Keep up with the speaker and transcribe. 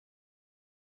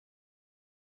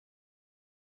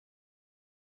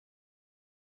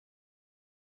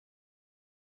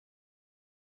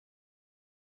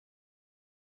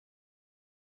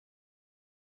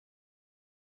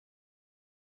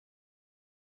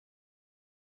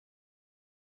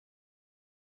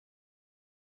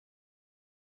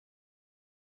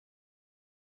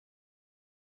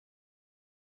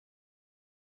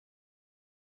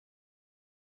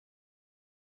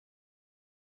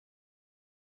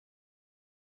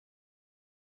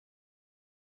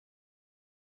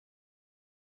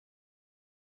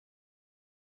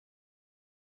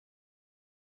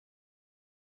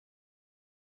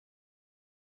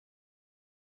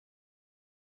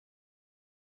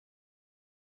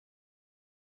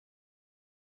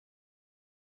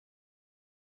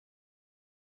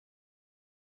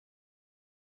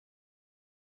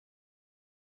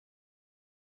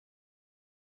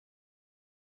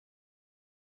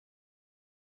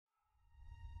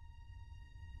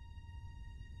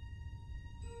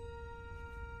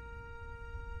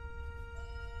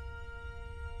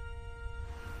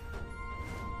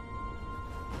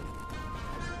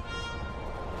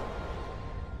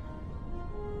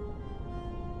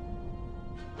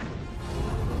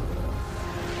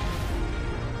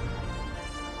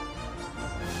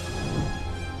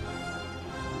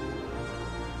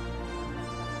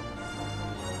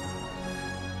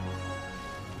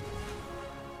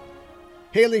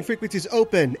Hailing frequencies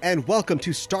open, and welcome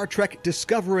to Star Trek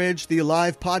Discoverage, the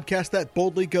live podcast that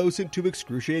boldly goes into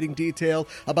excruciating detail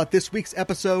about this week's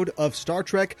episode of Star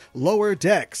Trek Lower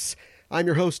Decks. I'm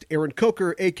your host, Aaron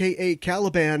Coker, a.k.a.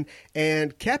 Caliban,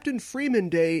 and Captain Freeman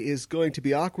Day is going to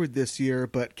be awkward this year,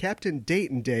 but Captain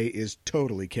Dayton Day is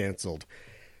totally canceled.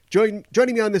 Joining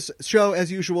me on this show,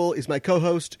 as usual, is my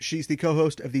co-host. She's the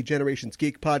co-host of the Generations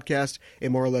Geek podcast, a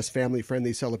more or less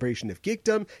family-friendly celebration of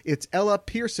geekdom. It's Ella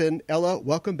Pearson. Ella,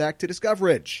 welcome back to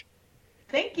Discoverage.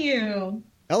 Thank you.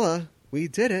 Ella, we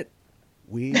did it.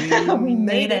 We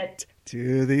made it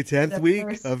to the 10th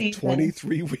week of season.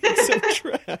 23 weeks of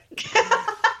Trek.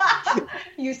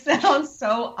 You sound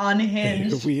so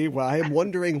unhinged. I am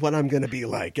wondering what I'm going to be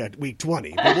like at week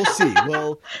 20, but we'll see.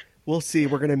 We'll see.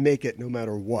 We're going to make it no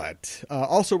matter what.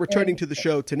 Also returning to the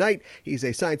show tonight, he's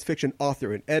a science fiction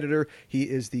author and editor. He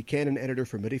is the canon editor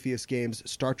for Modiphius Games'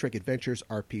 Star Trek Adventures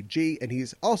RPG, and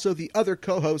he's also the other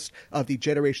co-host of the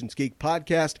Generations Geek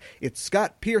podcast. It's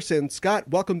Scott Pearson. Scott,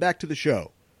 welcome back to the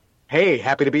show. Hey,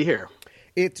 happy to be here.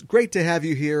 It's great to have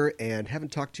you here, and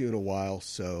haven't talked to you in a while,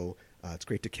 so it's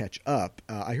great to catch up.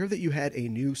 I heard that you had a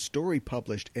new story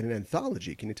published in an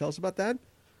anthology. Can you tell us about that?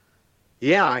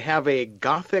 Yeah, I have a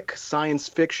gothic science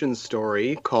fiction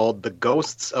story called The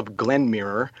Ghosts of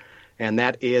Glenmuir, and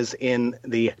that is in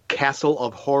the Castle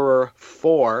of Horror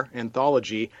 4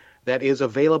 anthology that is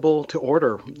available to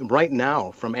order right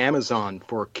now from Amazon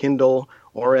for Kindle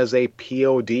or as a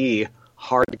POD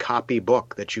hard copy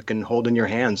book that you can hold in your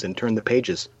hands and turn the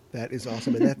pages. That is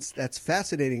awesome, and that's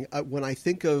fascinating. When I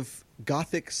think of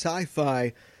gothic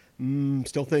sci-fi,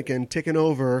 still thinking, ticking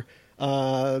over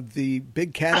the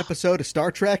Big Cat episode of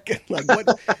Star Trek. Like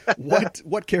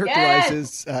what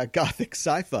characterizes gothic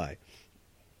sci-fi?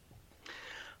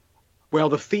 Well,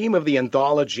 the theme of the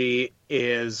anthology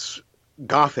is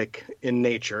gothic in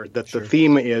nature. That Sure. The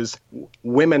theme is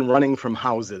women running from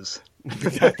houses.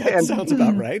 that sounds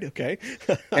about right. Okay.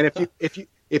 And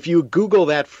if you Google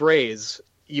that phrase,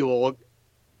 you will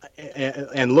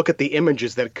and look at the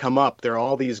images that come up. There are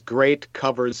all these great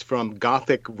covers from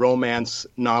gothic romance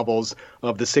novels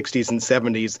of the 60s and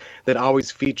 70s that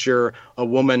always feature a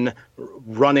woman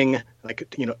running,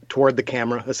 toward the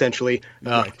camera, essentially,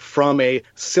 Right. from a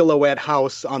silhouette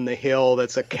house on the hill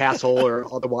that's a castle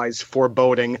or otherwise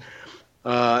foreboding.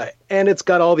 And it's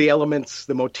got all the elements,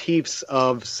 the motifs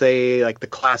of, say, like the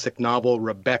classic novel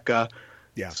Rebecca.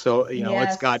 Yeah. So,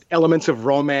 Yes. It's got elements of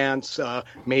romance,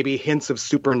 maybe hints of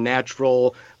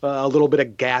supernatural, a little bit of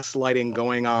gaslighting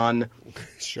going on.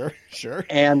 Sure.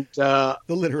 And The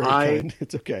literary kind.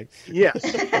 It's okay. Yes.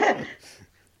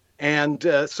 And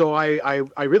so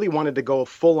I really wanted to go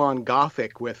full-on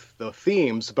gothic with the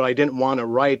themes, but I didn't want to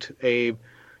write a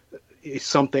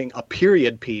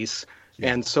period piece.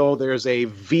 Yeah. And so there's a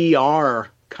VR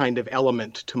kind of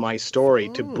element to my story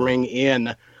to bring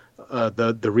in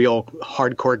the real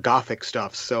hardcore gothic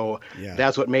stuff. So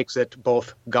That's what makes it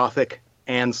both gothic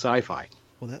and sci-fi.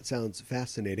 Well, that sounds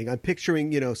fascinating. I'm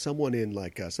picturing, someone in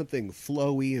like something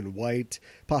flowy and white,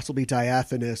 possibly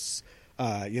diaphanous,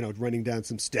 running down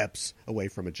some steps away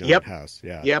from a giant house.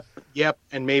 Yeah. Yep.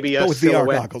 And maybe but a with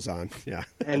silhouette. VR goggles on. Yeah.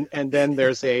 And then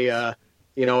there's a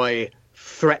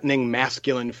threatening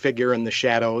masculine figure in the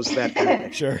shadows.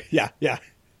 That Sure. Yeah.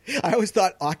 I always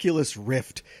thought Oculus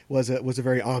Rift was a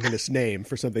very ominous name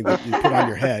for something that you put on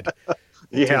your head.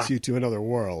 It takes you to another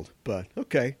world. But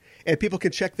okay. And people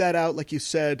can check that out, like you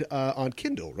said, on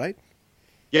Kindle, right?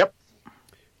 Yep.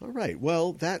 All right.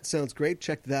 Well, that sounds great.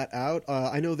 Check that out.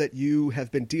 I know that you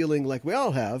have been dealing, like we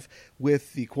all have,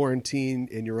 with the quarantine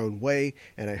in your own way.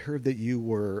 And I heard that you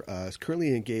were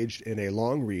currently engaged in a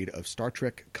long read of Star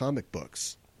Trek comic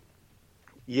books.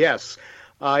 Yes.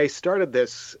 I started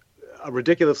this a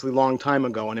ridiculously long time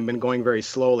ago and have been going very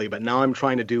slowly, but now I'm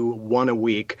trying to do one a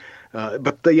week.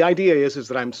 But the idea is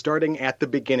that I'm starting at the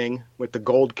beginning with the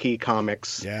Gold Key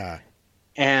comics. Yeah.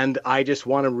 And I just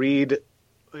want to read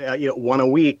one a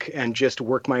week and just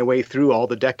work my way through all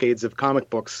the decades of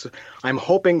comic books. I'm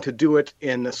hoping to do it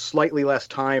in slightly less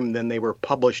time than they were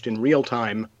published in real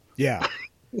time. Yeah.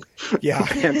 Yeah.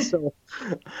 And so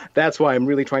that's why I'm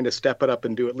really trying to step it up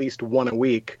and do at least one a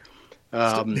week.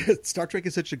 Star Trek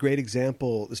is such a great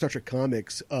example, the Star Trek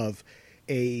comics, of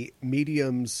a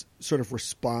medium's sort of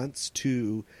response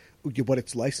to what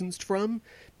it's licensed from.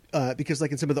 Because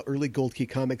like in some of the early Gold Key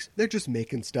comics, they're just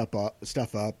making stuff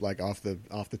up like off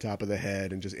the top of the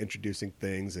head and just introducing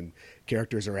things, and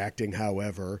characters are acting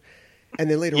however. And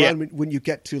then later on, when you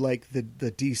get to like the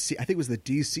DC, I think it was the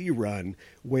DC run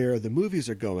where the movies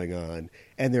are going on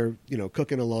and they're,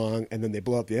 cooking along, and then they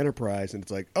blow up the Enterprise, and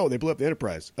it's like, oh, they blew up the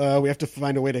Enterprise. We have to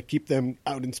find a way to keep them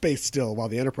out in space still while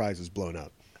the Enterprise is blown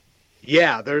up.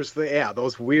 Yeah, there's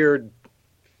those weird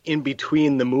in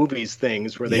between the movies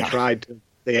things where they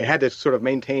they had to sort of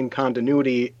maintain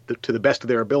continuity to the best of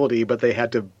their ability, but they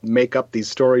had to make up these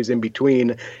stories in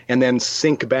between and then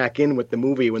sync back in with the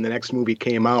movie when the next movie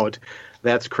came out.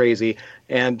 That's crazy.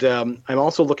 And I'm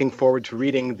also looking forward to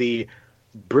reading the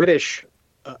British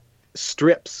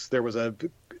strips. There was a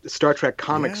Star Trek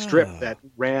comic strip that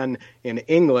ran in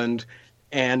England,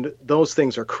 and those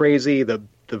things are crazy. The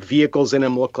vehicles in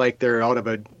them look like they're out of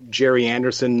a Jerry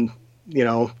Anderson,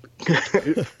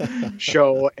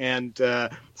 show, and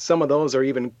some of those are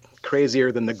even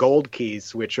crazier than the Gold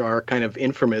Keys, which are kind of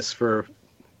infamous for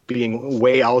being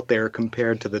way out there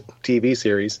compared to the TV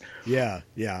series. Yeah.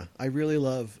 I really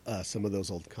love some of those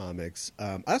old comics.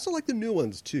 I also like the new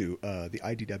ones too, the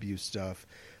IDW stuff.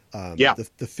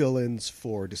 The fill-ins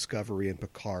for Discovery and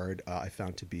Picard I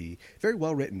found to be very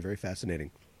well written, very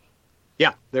fascinating.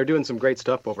 Yeah, they're doing some great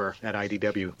stuff over at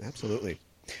IDW. Absolutely.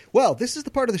 Well, this is the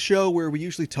part of the show where we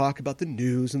usually talk about the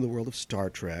news in the world of Star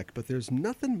Trek, but there's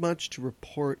nothing much to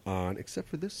report on except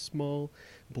for this small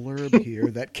blurb here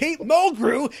that Kate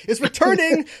Mulgrew is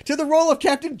returning to the role of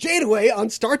Captain Janeway on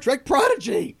Star Trek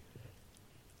Prodigy.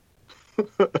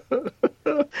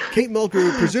 Kate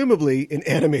Mulgrew, presumably in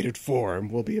animated form,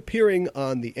 will be appearing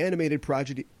on the animated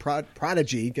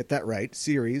Prodigy, get that right,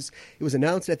 series. It was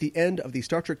announced at the end of the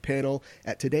Star Trek panel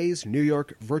at today's New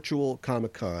York Virtual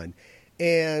Comic-Con.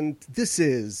 And this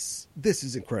is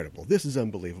incredible. This is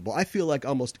unbelievable. I feel like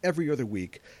almost every other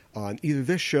week on either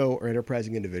this show or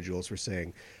Enterprising Individuals, we're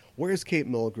saying, where's Kate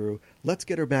Mulgrew? Let's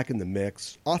get her back in the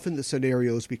mix. Often the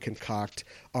scenarios we concoct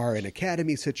are an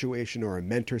academy situation or a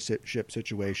mentorship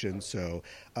situation. So,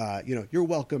 you're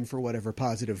welcome for whatever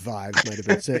positive vibes might have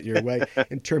been sent your way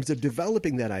in terms of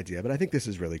developing that idea. But I think this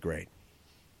is really great.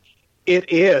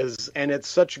 It is, and it's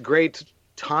such great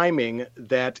timing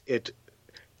that it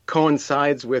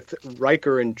coincides with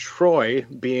Riker and Troy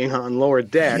being on Lower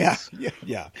Decks.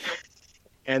 Yeah.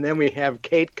 And then we have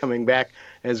Kate coming back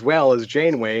as well as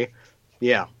Janeway.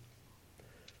 Yeah.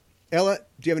 Ella,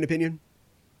 do you have an opinion?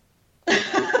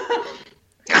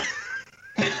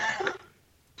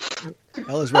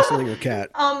 Ella's wrestling her cat.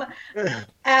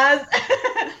 As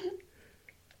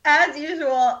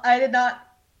usual, I did not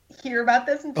hear about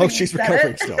this until she's you said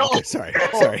recovering it. still. Okay, sorry.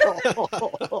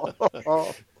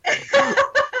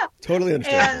 Totally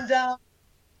understand. And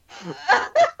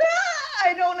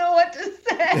I don't know what to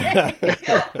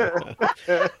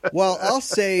say. Well, I'll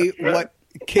say what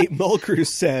Kate Mulgrew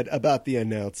said about the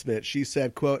announcement. She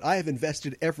said, quote, "I have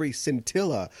invested every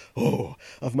scintilla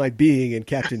of my being in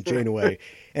Captain Janeway,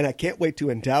 and I can't wait to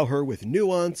endow her with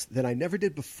nuance that I never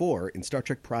did before in Star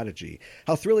Trek Prodigy.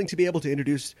 How thrilling to be able to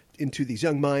introduce into these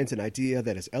young minds an idea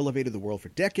that has elevated the world for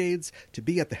decades. To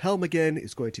be at the helm again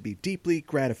is going to be deeply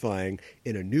gratifying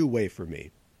in a new way for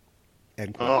me."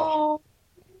 End quote. Oh.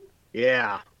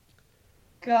 Yeah.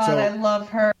 God, So- I love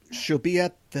her. She'll be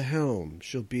at the helm.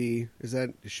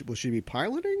 Will she be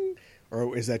piloting?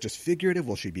 Or is that just figurative?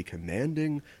 Will she be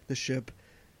commanding the ship?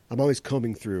 I'm always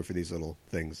combing through for these little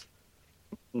things.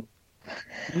 I'm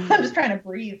just trying to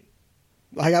breathe.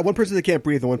 I got one person that can't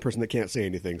breathe and one person that can't say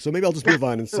anything. So maybe I'll just move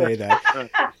on and say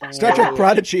that Star Trek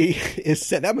Prodigy is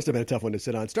set. That must have been a tough one to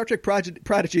sit on. Star Trek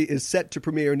Prodigy is set to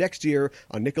premiere next year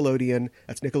on Nickelodeon.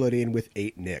 That's Nickelodeon with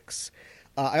 8 Nicks.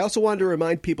 I also wanted to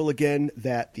remind people again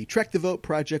that the Trek the Vote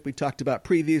project we talked about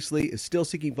previously is still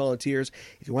seeking volunteers.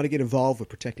 If you want to get involved with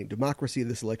protecting democracy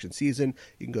this election season,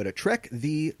 you can go to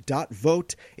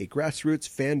trekthee.vote, a grassroots,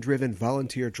 fan-driven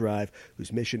volunteer drive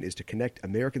whose mission is to connect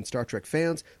American Star Trek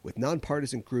fans with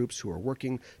nonpartisan groups who are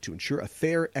working to ensure a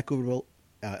fair, equitable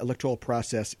electoral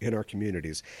process in our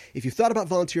communities. If you've thought about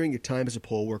volunteering your time as a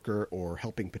poll worker or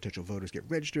helping potential voters get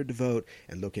registered to vote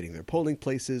and locating their polling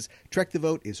places, Trek the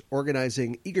Vote is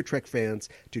organizing eager Trek fans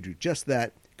to do just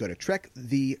that. Go to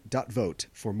trekthee.vote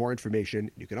for more information.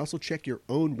 You can also check your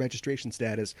own registration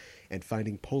status and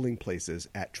finding polling places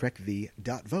at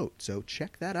trekthee.vote. So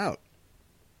check that out.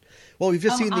 Well, we've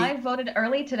just seen I voted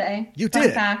early today. You Fun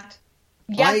did? fact.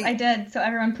 Yes, I did. So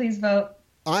everyone, please vote.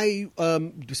 I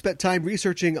spent time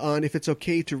researching on if it's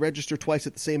okay to register twice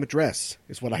at the same address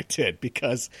is what I did,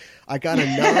 because I got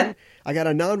a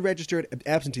non-registered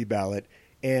absentee ballot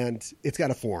and it's got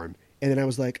a form. And then I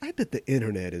was like, I bet the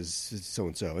internet is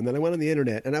so-and-so. And then I went on the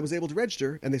internet and I was able to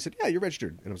register and they said, yeah, you're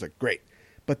registered. And I was like, great.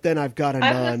 But then I've got a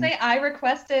I was gonna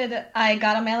say I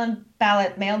got a mail-in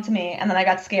ballot mailed to me, and then I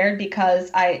got scared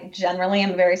because I generally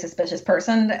am a very suspicious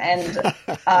person, and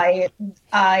I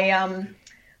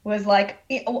was like,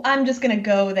 I'm just gonna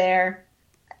go there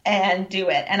and do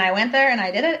it. And I went there and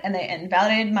I did it, and they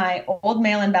invalidated my old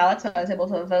mail-in ballot, so I was able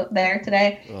to vote there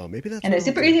today. Oh, maybe that's. And it was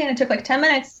super easy, and it took like 10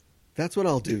 minutes. That's what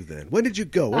I'll do then. When did you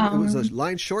go? Was the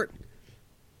line short?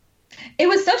 It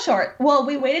was so short. Well,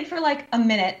 we waited for like a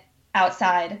minute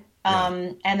outside,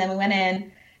 and then we went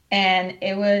in, and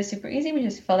it was super easy. We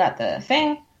just filled out the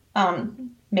thing.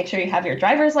 Make sure you have your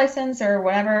driver's license or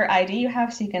whatever ID you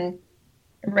have, so you can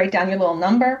write down your little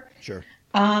number. Sure.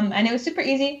 And it was super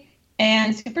easy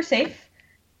and super safe,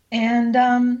 and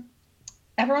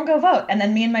everyone go vote. And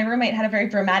then me and my roommate had a very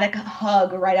dramatic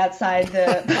hug right outside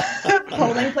the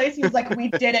polling place. He was like, "We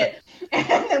did it,"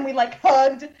 and then we like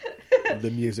hugged.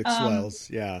 The music swells.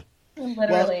 Yeah.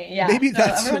 Literally, well, maybe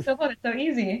that's everyone's so fun. It's so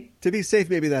easy. To be safe,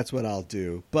 maybe that's what I'll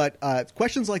do. But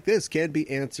questions like this can be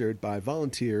answered by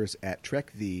volunteers at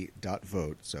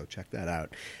trekthee.vote, so check that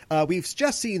out. We've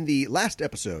just seen the last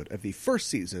episode of the first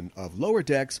season of Lower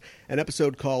Decks, an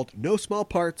episode called No Small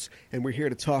Parts, and we're here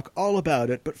to talk all about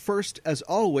it. But first, as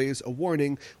always, a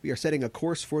warning, we are setting a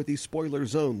course for the spoiler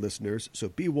zone, listeners, so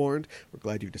be warned. We're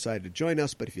glad you've decided to join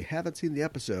us, but if you haven't seen the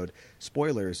episode,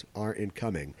 spoilers are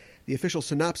incoming. The official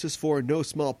synopsis for No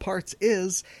Small Parts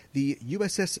is the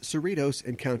USS Cerritos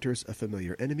encounters a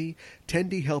familiar enemy.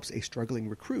 Tendi helps a struggling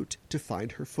recruit to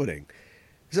find her footing.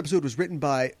 This episode was written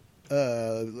by...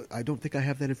 I don't think I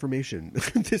have that information.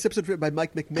 This episode was written by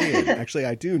Mike McMahon. Actually,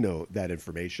 I do know that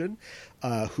information,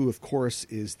 who, of course,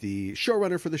 is the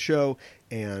showrunner for the show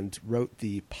and wrote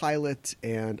the pilot.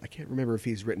 And I can't remember if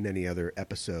he's written any other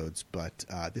episodes, but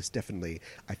this definitely,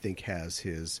 I think, has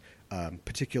his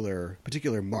particular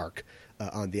mark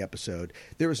on the episode.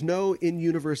 There is no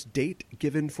in-universe date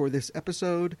given for this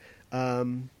episode.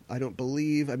 I don't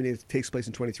believe. I mean, it takes place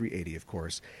in 2380, of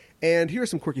course. And here are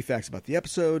some quirky facts about the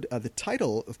episode. The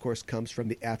title, of course, comes from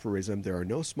the aphorism, "There are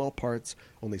no small parts,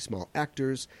 only small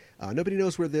actors." Nobody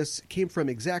knows where this came from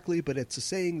exactly, but it's a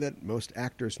saying that most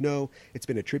actors know. It's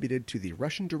been attributed to the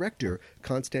Russian director,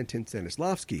 Konstantin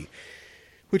Stanislavski,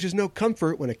 which is no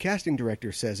comfort when a casting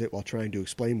director says it while trying to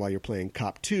explain why you're playing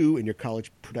Cop 2 in your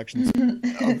college production's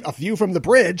A View from the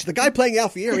Bridge. The guy playing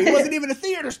Alfieri wasn't even a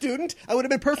theater student. I would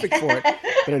have been perfect for it.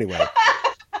 But anyway,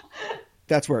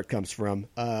 that's where it comes from.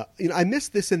 I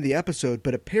missed this in the episode,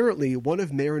 but apparently one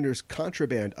of Mariner's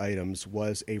contraband items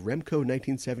was a Remco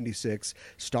 1976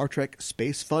 Star Trek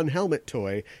Space Fun helmet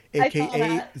toy,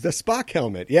 a.k.a. the Spock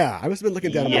helmet. Yeah, I must have been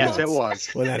looking down at my notes it was.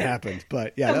 when that happened.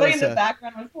 But yeah, somebody in the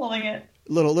background was pulling it.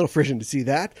 Little frisson to see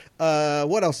that.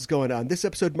 What else is going on? This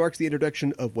episode marks the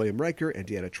introduction of William Riker and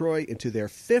Deanna Troi into their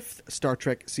 5th Star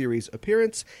Trek series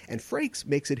appearance, and Frakes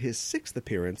makes it his 6th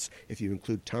appearance if you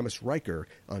include Thomas Riker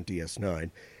on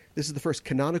DS9. This is the first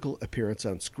canonical appearance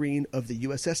on screen of the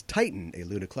USS Titan, a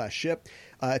Luna-class ship.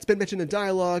 It's been mentioned in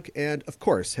dialogue and, of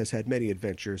course, has had many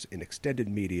adventures in extended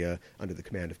media under the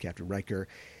command of Captain Riker.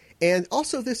 And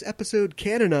also this episode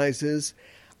canonizes,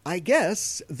 I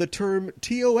guess, the term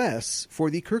TOS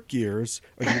for the Kirk years,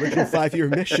 or the original 5-year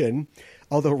mission,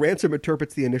 although Ransom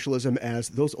interprets the initialism as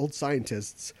those old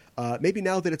scientists. Maybe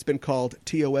now that it's been called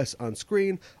TOS on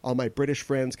screen, all my British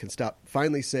friends can stop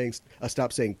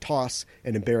saying TOS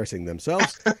and embarrassing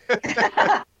themselves.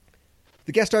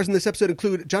 The guest stars in this episode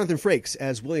include Jonathan Frakes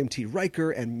as William T.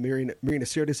 Riker and Marina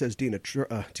Sirtis as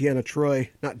Deanna Troi.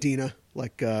 Not Dina,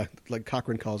 like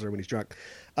Cochran calls her when he's drunk.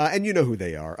 And you know who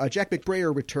they are. Jack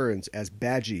McBrayer returns as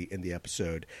Badgie in the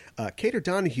episode. Cater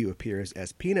Donahue appears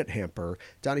as Peanut Hamper.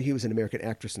 Donahue is an American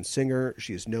actress and singer.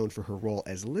 She is known for her role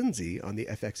as Lindsay on the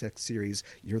FXX series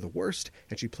You're the Worst,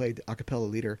 and she played a cappella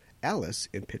leader Alice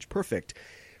in Pitch Perfect.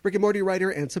 Rick and Morty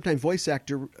writer and sometime voice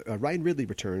actor Ryan Ridley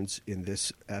returns in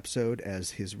this episode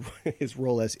as his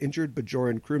role as injured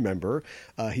Bajoran crew member.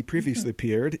 He previously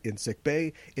appeared in Sick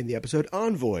Bay in the episode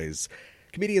Envoys.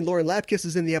 Comedian Lauren Lapkus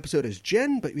is in the episode as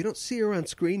Jen, but we don't see her on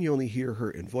screen. You only hear her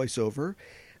in voiceover.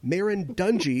 Marin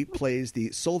Dungy plays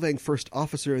the Solvang First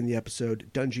Officer in the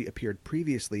episode. Dungy appeared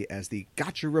previously as the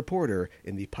Gotcha reporter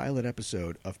in the pilot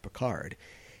episode of Picard.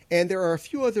 And there are a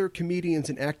few other comedians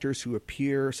and actors who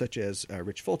appear, such as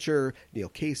Rich Fulcher, Neil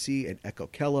Casey, and Echo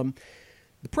Kellum.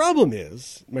 The problem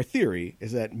is, my theory,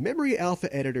 is that Memory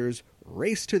Alpha editors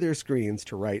race to their screens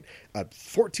to write a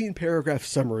 14-paragraph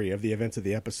summary of the events of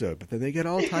the episode, but then they get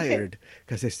all tired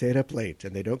because they stayed up late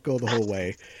and they don't go the whole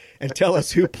way and tell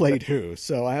us who played who.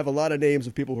 So I have a lot of names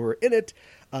of people who are in it.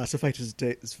 Suffice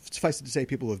it to say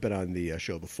people who have been on the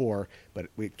show before, but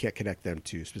we can't connect them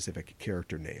to specific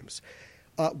character names.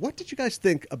 What did you guys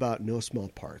think about No Small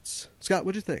Parts? Scott,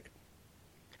 what did you think?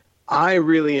 I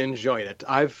really enjoyed it.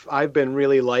 I've been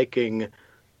really liking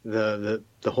the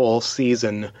whole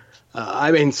season.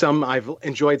 I've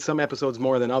enjoyed some episodes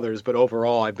more than others, but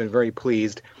overall I've been very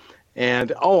pleased.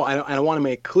 And I want to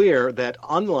make clear that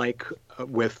unlike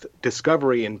with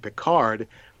Discovery and Picard,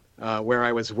 where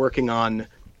I was working on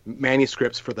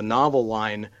manuscripts for the novel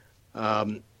line,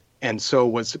 and so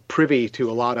was privy to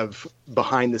a lot of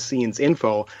behind the scenes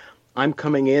info, I'm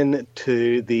coming in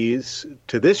to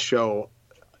this show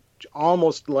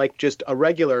almost like just a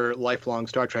regular lifelong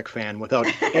Star Trek fan without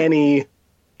any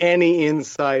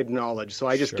inside knowledge. So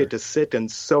I just get to sit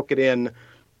and soak it in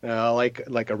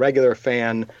like a regular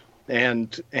fan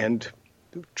and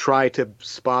try to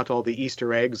spot all the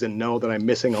Easter eggs and know that I'm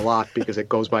missing a lot because it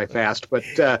goes by fast. But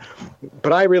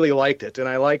I really liked it, and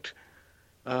I liked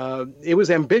it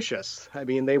was ambitious. I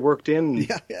mean, they worked in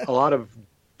a lot of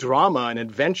drama and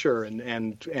adventure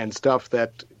and stuff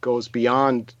that goes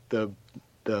beyond the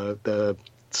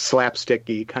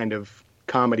slapsticky kind of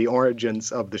comedy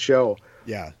origins of the show.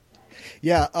 Yeah.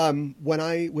 Yeah, when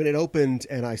it opened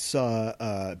and I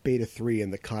saw Beta 3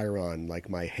 in the Chiron, like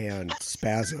my hand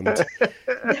spasmed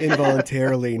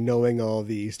involuntarily, knowing all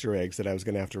the Easter eggs that I was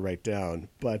going to have to write down.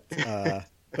 But yeah,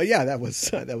 that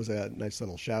was a nice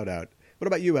little shout out. What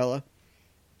about you, Ella?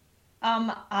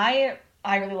 I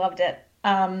really loved it.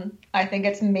 I think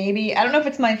it's maybe, I don't know if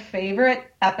it's my favorite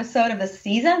episode of the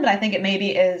season, but I think it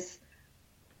maybe is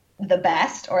the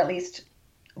best, or at least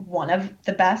one of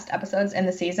the best episodes in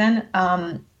the season.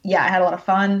 Yeah, I had a lot of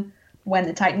fun when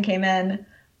the Titan came in.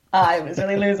 I was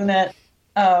really losing it.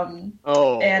 And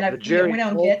the Jerry we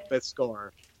don't Goldsmith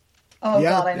score. Oh,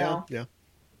 yeah, God, I know. Yeah.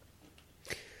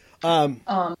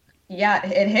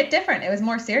 It hit different. It was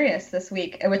more serious this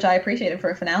week, which I appreciated for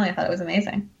a finale. I thought it was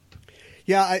amazing.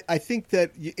 Yeah, I think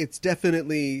that it's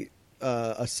definitely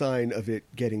a sign of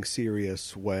it getting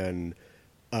serious when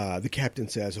the captain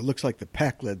says, "It looks like the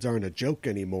Packlids aren't a joke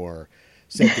anymore,"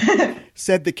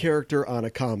 said the character on a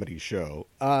comedy show.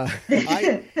 What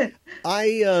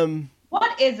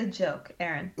is a joke,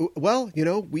 Aaron? Well,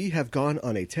 we have gone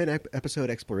on a 10-episode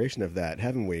exploration of that,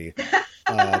 haven't we,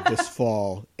 this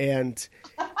fall? And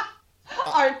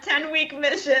our 10-week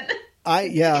mission.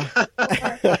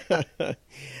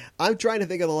 I'm trying to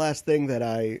think of the last thing that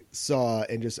I saw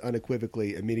and just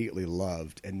unequivocally immediately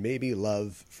loved. And maybe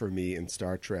love for me in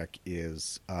Star Trek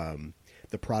is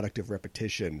the product of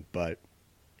repetition. But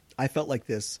I felt like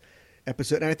this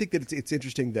episode, and I think that it's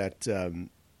interesting that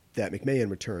that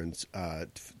McMahon returns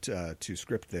to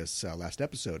script this last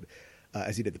episode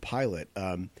as he did the pilot.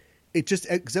 It just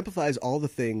exemplifies all the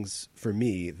things for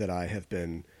me that I have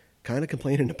been kind of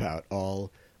complaining about all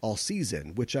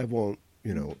season, which I won't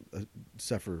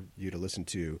suffer you to listen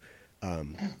to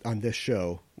on this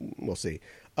show. We'll see.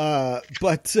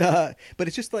 But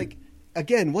it's just like,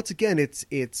 once again, it's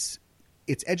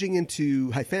edging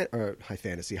into high sci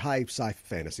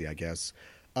fantasy, I guess.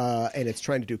 And it's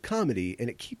trying to do comedy, and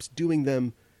it keeps doing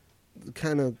them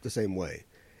kind of the same way.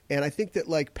 And I think that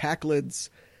like Packlids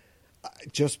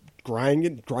just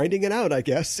grinding it out, I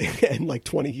guess, and like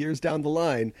 20 years down the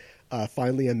line,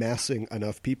 finally amassing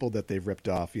enough people that they've ripped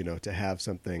off, to have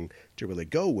something to really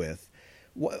go with.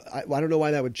 I don't know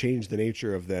why that would change the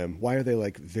nature of them. Why are they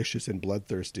like vicious and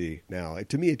bloodthirsty now?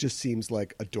 To me, it just seems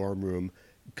like a dorm room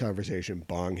conversation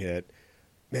bong hit.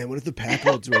 Man, what if the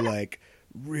Packlids were like,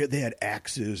 they had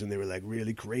axes and they were like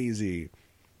really crazy?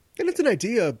 And it's an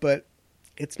idea, but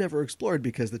it's never explored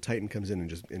because the Titan comes in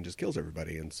and just kills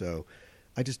everybody. And so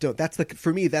I just don't.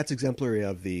 For me, that's exemplary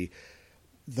of the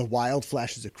wild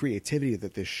flashes of creativity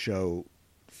that this show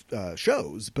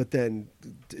shows, but then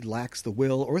it lacks the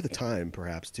will or the time,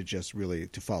 perhaps, to just really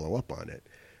to follow up on it.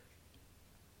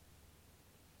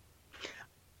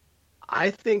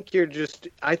 I think you're just.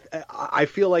 I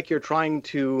feel like you're trying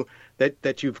to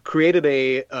that you've created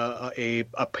a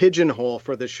pigeonhole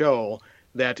for the show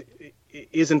that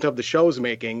isn't of the show's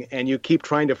making, and you keep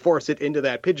trying to force it into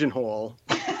that pigeonhole.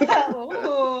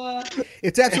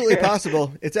 It's absolutely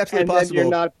possible. It's absolutely possible. Then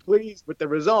you're not pleased with the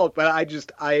result, but I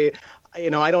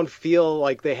don't feel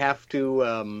like they have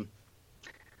to.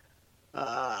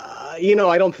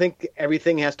 I don't think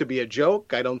everything has to be a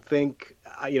joke. I don't think.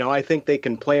 I think they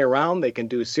can play around. They can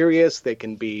do serious. They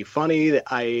can be funny.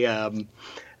 I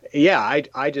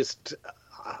just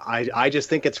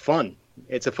think it's fun.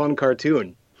 It's a fun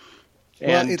cartoon.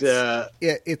 And well,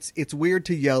 it's weird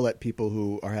to yell at people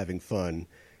who are having fun,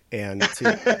 and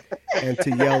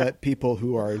to yell at people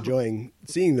who are enjoying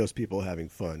seeing those people having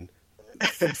fun,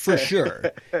 for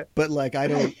sure. But like I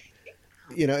don't,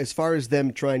 as far as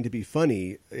them trying to be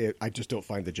funny, I just don't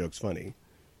find the jokes funny.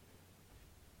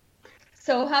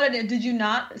 So how did you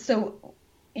not? So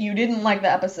you didn't like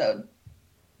the episode,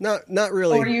 Not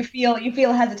really. or you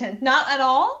feel hesitant? Not at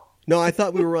all. No, I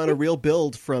thought we were on a real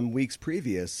build from weeks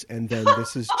previous, and then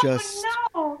this is just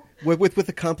Oh with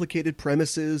the complicated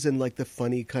premises and like the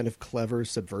funny kind of clever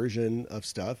subversion of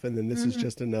stuff, and then this is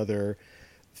just another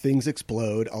things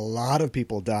explode, a lot of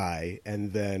people die,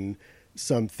 and then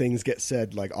some things get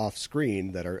said like off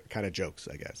screen that are kind of jokes,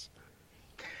 I guess.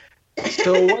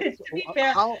 So To be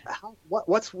fair.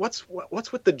 what's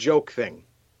with the joke thing?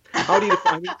 How do you?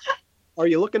 I mean, are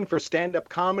you looking for stand-up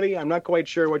comedy? I'm not quite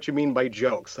sure what you mean by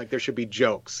jokes. Like there should be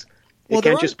jokes. It Well,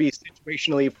 can't just be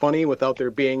situationally funny without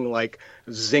there being like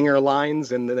zinger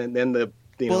lines and then the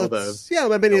yeah,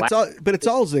 I mean it's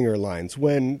all zinger lines.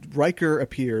 When Riker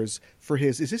appears for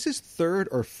is this his third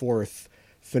or fourth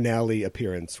finale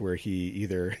appearance where he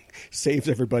either saves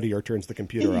everybody or turns the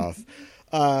computer off?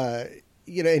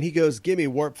 And he goes, "Give me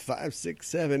warp 5, 6,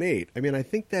 7, 8." I mean, I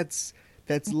think that's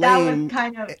lame, was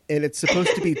kind of, and it's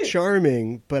supposed to be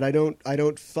charming, but I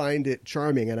don't find it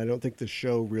charming, and I don't think the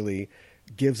show really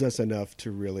gives us enough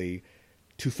to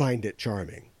find it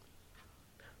charming.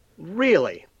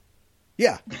 Really?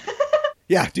 Yeah.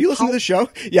 Yeah. Do you listen to the show?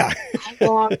 Yeah.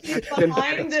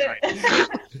 behind it.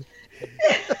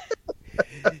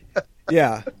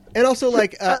 Yeah. And also,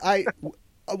 like,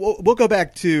 we'll go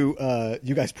back to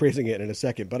you guys praising it in a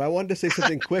second, but I wanted to say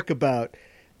something quick about,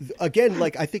 again,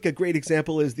 like, I think a great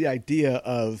example is the idea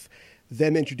of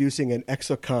them introducing an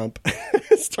exocomp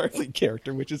Starfleet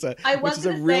character, which is a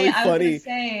really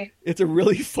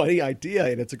funny idea,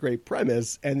 and it's a great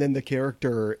premise. And then the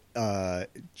character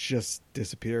just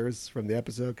disappears from the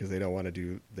episode because they don't want to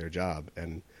do their job,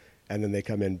 and then they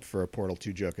come in for a Portal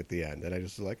 2 joke at the end, and I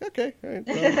just was like, okay, all right,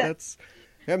 well, that's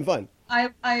having fun. I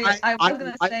was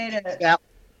going to say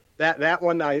that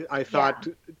one I thought,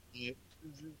 I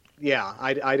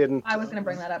didn't. I was going to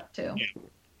bring that up too. Yeah.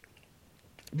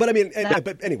 But I mean,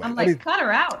 but anyway, I'm like, cut her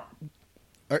out.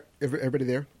 Are everybody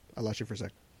there? I lost you for a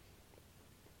sec.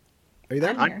 Are you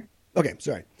there? I'm here. Okay,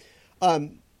 sorry.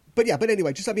 But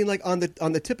anyway, just I mean, like on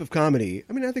the tip of comedy.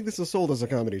 I mean, I think this is sold as a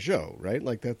comedy show, right?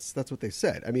 Like that's what they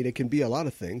said. I mean, it can be a lot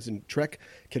of things, and Trek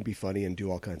can be funny and do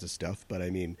all kinds of stuff. But I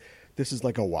mean, this is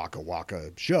like a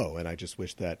waka show, and I just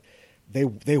wish that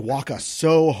they walk us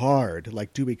so hard,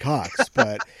 like Dewey Cox.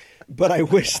 But I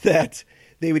wish that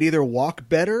they would either walk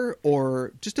better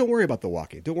or just don't worry about the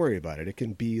walking. Don't worry about it. It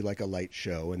can be like a light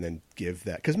show and then give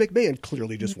that. Because McMahon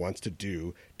clearly just wants to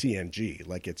do TNG.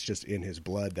 Like it's just in his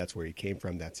blood. That's where he came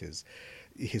from. That's his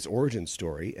origin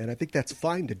story. And I think that's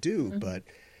fine to do. But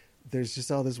there's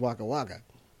just all this waka.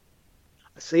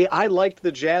 See, I liked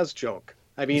the jazz joke.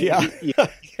 I mean, I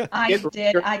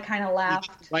did. I kind of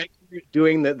laughed. Like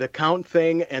doing the count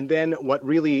thing. And then what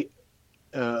really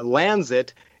lands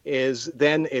it is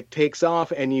then it takes off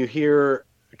and you hear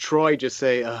Troy just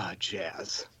say,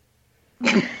 jazz.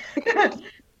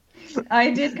 I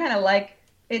did kind of like,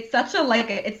 it's such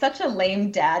a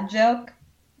lame dad joke.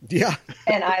 Yeah.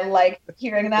 And I like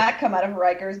hearing that come out of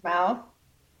Riker's mouth.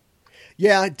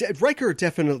 Yeah, Riker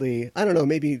definitely, I don't know,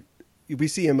 maybe we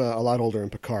see him a lot older in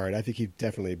Picard. I think he'd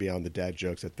definitely be on the dad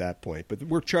jokes at that point. But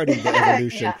we're charting the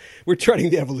evolution. Yeah. We're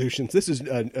charting the evolutions. This is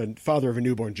a father of a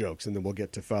newborn jokes, and then we'll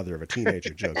get to father of a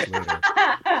teenager jokes later.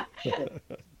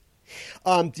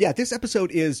 This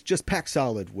episode is just packed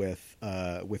solid with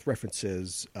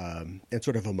references and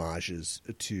sort of homages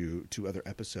to other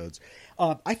episodes.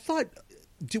 I thought,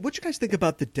 what you guys think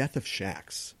about the death of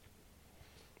Shax?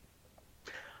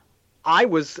 I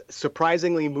was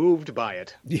surprisingly moved by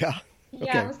it. Yeah, Yeah.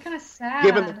 Okay. it was kind of sad.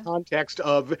 Given the context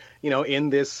of, in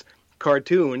this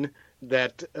cartoon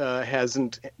that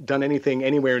hasn't done anything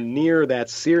anywhere near that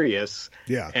serious.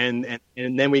 Yeah. And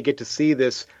then we get to see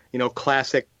this,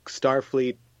 classic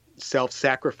Starfleet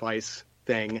self-sacrifice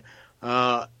thing.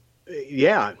 It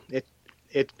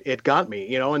got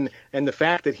me, and the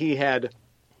fact that he had,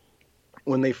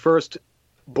 when they first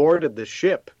boarded the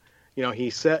ship,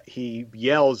 he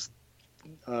yells,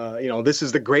 this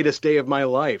is the greatest day of my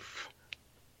life.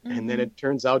 And then it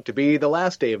turns out to be the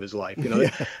last day of his life.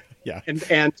 Yeah.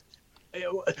 And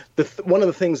one of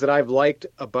the things that I've liked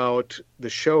about the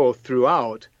show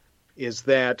throughout is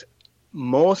that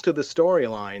most of the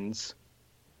storylines,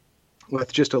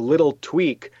 with just a little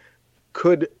tweak,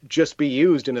 could just be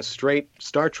used in a straight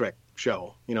Star Trek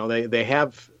show. They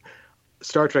have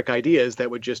Star Trek ideas that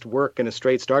would just work in a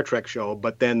straight Star Trek show,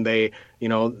 but then they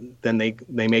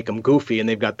make them goofy, and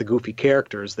they've got the goofy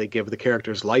characters. They give the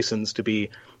characters license to be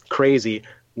crazy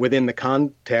within the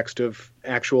context of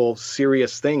actual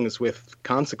serious things with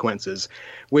consequences,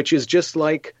 which is just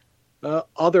like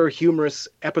other humorous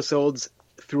episodes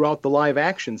throughout the live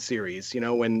action series.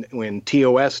 When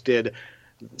TOS did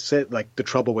like The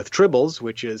Trouble with Tribbles,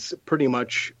 which is pretty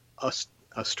much a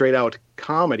straight out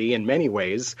comedy in many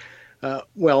ways.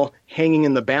 Well, hanging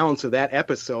in the balance of that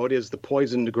episode is the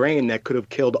poisoned grain that could have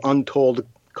killed untold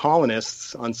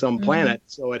colonists on some planet.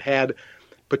 So it had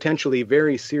potentially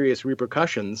very serious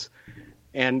repercussions.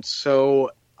 And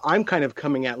so I'm kind of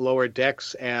coming at Lower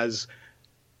Decks as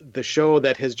the show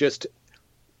that has just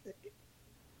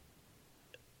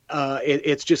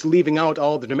it's just leaving out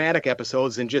all the dramatic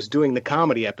episodes and just doing the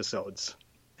comedy episodes.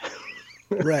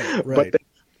 Right.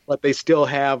 But they still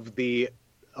have a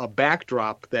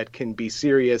backdrop that can be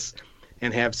serious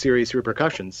and have serious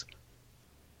repercussions.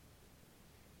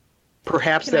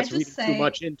 Perhaps that's reading too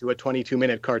much into a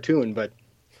 22-minute cartoon, but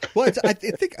well, I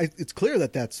think it's clear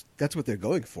that that's what they're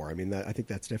going for. I mean, I think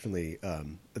that's definitely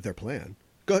their plan.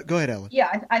 Go ahead, Ellen.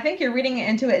 Yeah, I think you're reading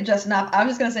into it just enough. I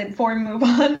was just going to say before we move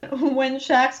on, when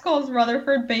Shax calls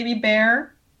Rutherford Baby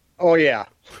Bear. Oh, yeah.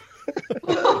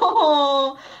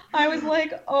 Oh, I was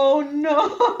like, oh,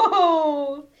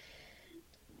 no.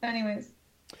 Anyways.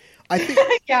 I think...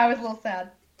 yeah, I was a little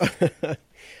sad.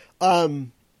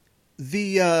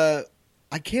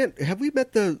 I can't... Have we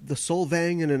met the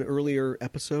Solvang in an earlier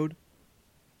episode?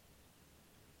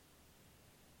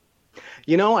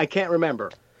 I can't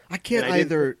remember. I can't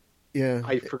either. Yeah,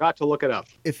 I forgot to look it up.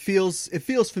 It feels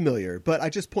familiar, but I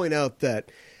just point out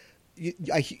that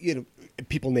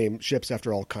people name ships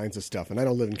after all kinds of stuff, and I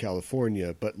don't live in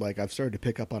California, but like I've started to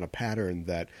pick up on a pattern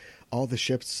that all the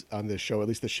ships on this show, at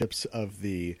least the ships of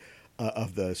the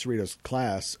Cerritos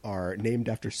class, are named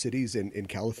after cities in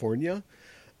California.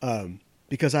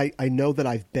 Because I know that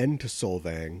I've been to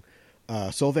Solvang.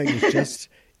 Solvang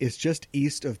is just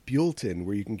east of Buellton,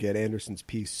 where you can get Anderson's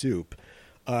pea soup.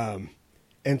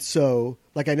 And so,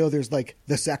 like, I know there's like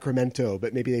the Sacramento,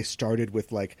 but maybe they started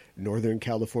with like Northern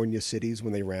California cities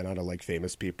when they ran out of like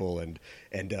famous people and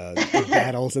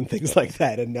battles and things like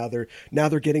that. And now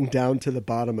they're getting down to the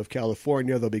bottom of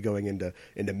California. They'll be going into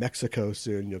Mexico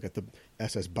soon. You'll get the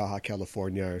SS Baja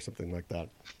California or something like that.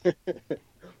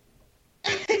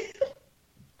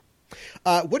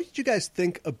 What did you guys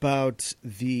think about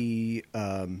the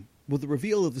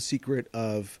reveal of the secret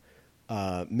of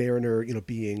Mariner,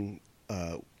 being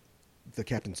the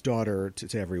captain's daughter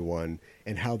to everyone,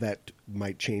 and how that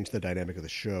might change the dynamic of the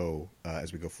show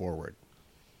as we go forward?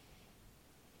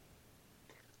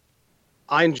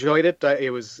 I enjoyed it.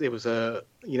 It was a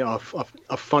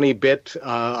funny bit.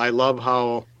 I love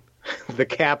how the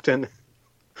captain,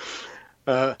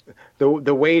 the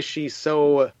way she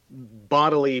so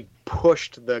bodily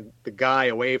pushed the guy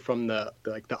away from the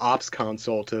ops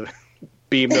console to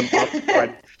beam them up.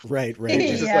 Right.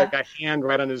 It's just like a hand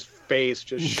right on his face,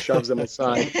 just shoves him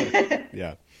aside.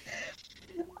 Yeah.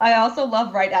 I also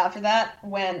love right after that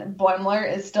when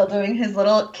Boimler is still doing his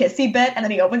little kissy bit, and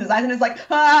then he opens his eyes and is like,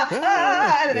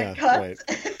 and then it cuts.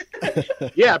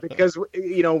 Right. Yeah, because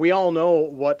we all know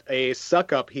what a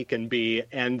suck up he can be,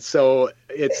 and so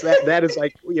it's that is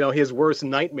like his worst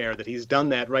nightmare, that he's done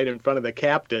that right in front of the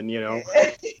captain.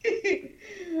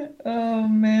 Oh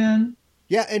man.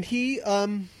 Yeah, and he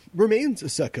remains a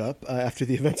suck up after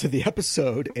the events of the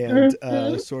episode,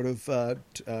 and sort of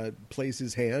plays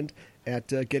his hand at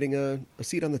getting a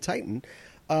seat on the Titan.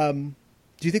 Do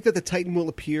you think that the Titan will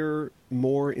appear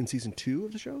more in season 2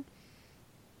 of the show?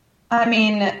 I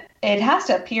mean, it has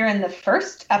to appear in the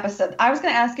first episode. I was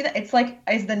going to ask you that. It's like,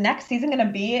 is the next season going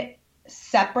to be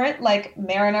separate? Like,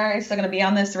 Mariner is still going to be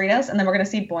on the Cerritos, and then we're going to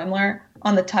see Boimler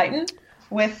on the Titan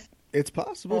with... It's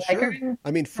possible, sure.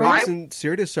 I mean, Frakes and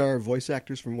Cerritos are voice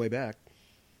actors from way back.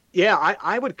 Yeah,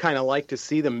 I would kind of like to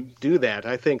see them do that.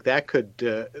 I think that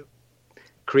could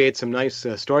create some nice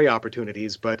story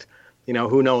opportunities, but,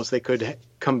 who knows? They could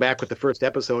come back with the first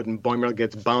episode and Boimler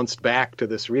gets bounced back to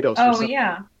the Cerritos. Oh,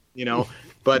 yeah.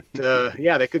 But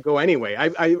yeah, they could go anyway.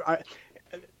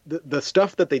 The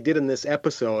stuff that they did in this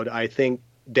episode, I think,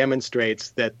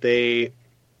 demonstrates that they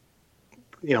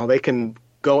can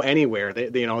go anywhere.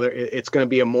 It's going to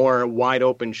be a more wide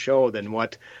open show than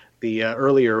what the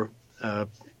earlier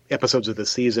episodes of the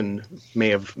season may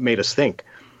have made us think.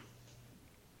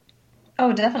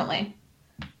 Oh, definitely.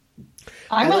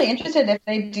 I'm really interested if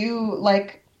they do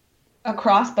like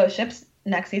across both ships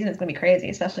next season. It's going to be crazy,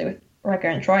 especially with Riker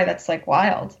and Troy. That's like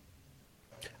wild.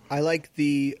 I like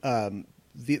the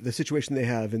situation they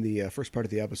have in the first part of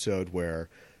the episode where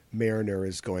Mariner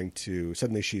is she's going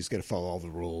to follow all the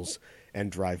rules and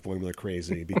drive Boimler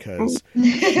crazy because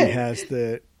she has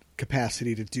the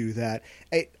capacity to do that.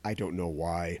 I don't know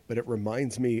why, but it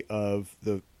reminds me of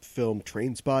the film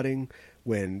Trainspotting,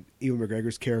 when Ewan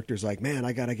McGregor's character's like, man,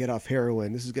 I got to get off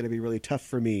heroin. This is going to be really tough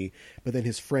for me. But then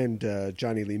his friend,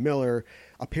 Johnny Lee Miller,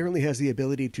 apparently has the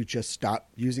ability to just stop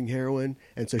using heroin.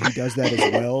 And so he does that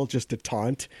as well, just to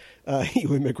taunt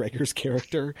Ewan McGregor's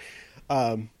character.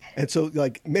 And so,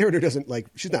 like, Mariner doesn't, like,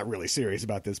 she's not really serious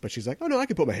about this, but she's like, oh, no, I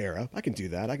can put my hair up. I can do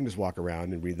that. I can just walk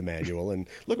around and read the manual and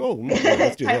look,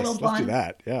 let's do this. Let's do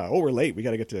that. Yeah. Oh, we're late. We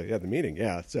got to get to the meeting.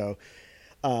 Yeah. So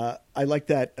I like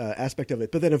that aspect of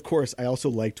it. But then, of course, I also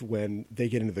liked when they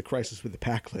get into the crisis with the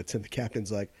Packlets and the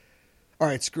captain's like, all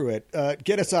right, screw it.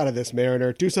 Get us out of this,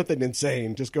 Mariner. Do something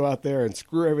insane. Just go out there and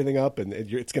screw everything up, and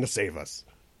it's going to save us.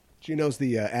 She knows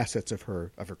the assets of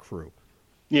her crew.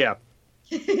 Yeah.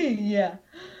 Yeah.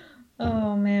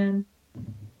 Oh, man.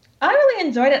 I really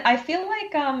enjoyed it. I feel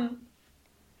like,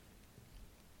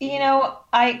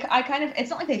 I kind of, it's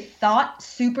not like they thought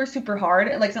super, super hard.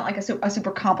 Like, it's not like a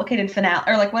super complicated finale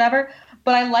or like whatever,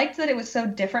 but I liked that it was so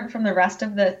different from the rest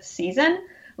of the season.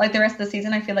 Like, the rest of the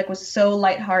season, I feel like, was so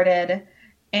lighthearted,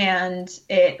 and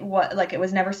it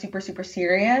was never super, super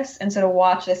serious. And so to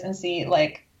watch this and see,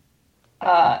 like,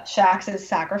 Shax's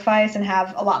sacrifice and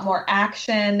have a lot more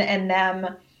action, and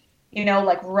them,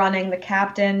 like running the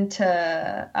captain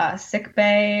to sick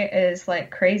bay is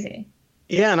like crazy.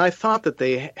 Yeah, and I thought that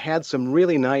they had some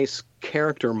really nice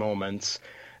character moments.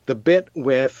 The bit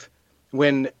with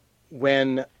when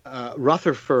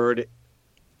Rutherford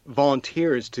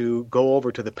volunteers to go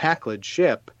over to the Packlet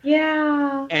ship.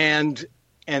 Yeah. And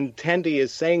Tendi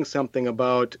is saying something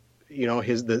about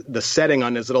the setting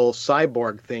on his little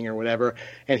cyborg thing or whatever,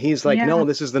 and he's like, no,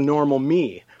 this is the normal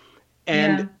me.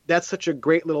 And that's such a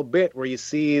great little bit where you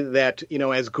see that,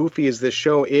 as goofy as this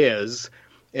show is,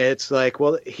 it's like,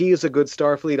 well, he is a good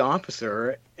Starfleet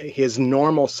officer, his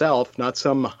normal self, not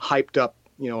some hyped up,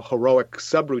 heroic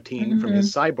subroutine from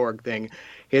his cyborg thing.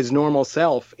 His normal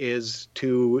self is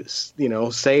to,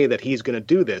 say that he's going to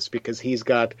do this because he's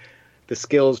got the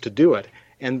skills to do it.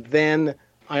 And then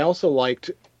I also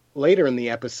liked later in the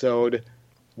episode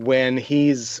when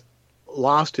he's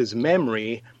lost his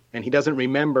memory and he doesn't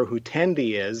remember who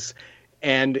Tendi is,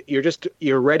 and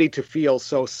you're ready to feel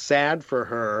so sad for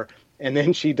her, and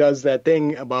then she does that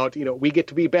thing about, we get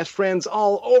to be best friends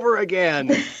all over again.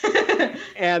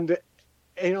 and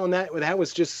that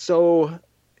was just so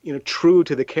true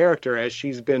to the character as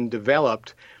she's been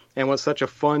developed, and was such a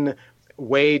fun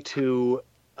way to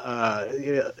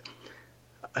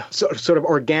sort of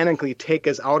organically take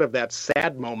us out of that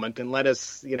sad moment and let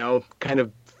us, kind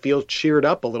of feel cheered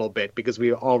up a little bit, because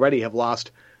we already have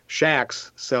lost Shax.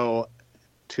 So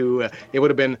it would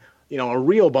have been, a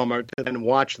real bummer to then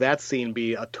watch that scene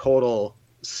be a total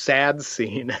sad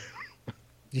scene.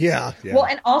 Yeah. Well,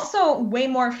 and also way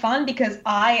more fun, because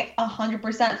I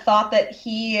 100% thought that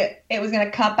it was going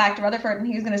to cut back to Rutherford and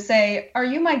he was going to say, "Are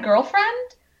you my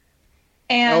girlfriend?"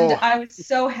 And I was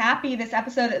so happy this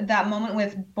episode, that moment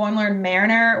with Boimler and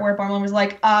Mariner, where Boimler was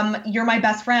like, "You're my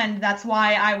best friend. That's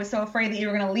why I was so afraid that you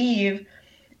were going to leave."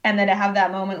 And then to have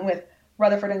that moment with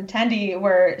Rutherford and Tendi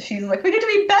where she's like, "We get to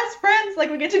be best friends.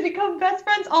 Like, we get to become best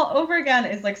friends all over again,"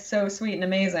 is like so sweet and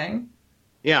amazing.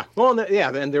 Yeah. Well,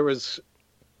 and there was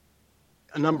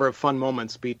a number of fun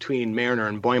moments between Mariner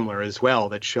and Boimler as well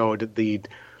that showed the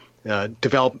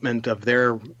development of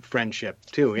their friendship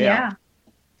too. Yeah.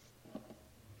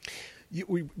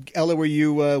 Ella, were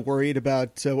you worried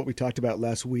about what we talked about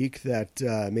last week, that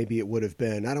maybe it would have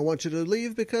been, "I don't want you to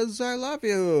leave because I love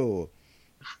you"?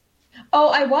 Oh,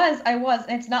 I was.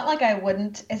 It's not like I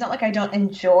wouldn't. It's not like I don't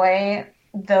enjoy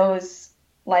those,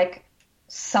 like,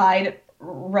 side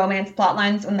romance plot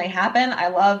lines when they happen. I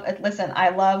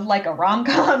love like a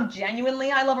rom-com.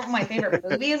 Genuinely, I love it. My favorite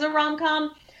movie is a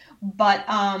rom-com. But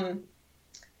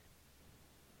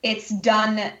it's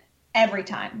done every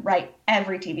time, right?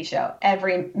 Every TV show,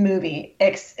 every movie.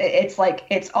 It's like,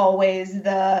 it's always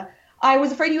the, "I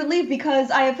was afraid you would leave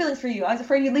because I have feelings for you. I was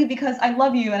afraid you'd leave because I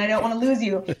love you and I don't want to lose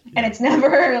you." And it's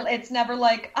never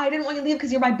like, "I didn't want you to leave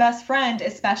because you're my best friend,"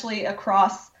 especially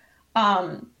across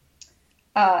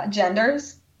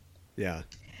genders. Yeah.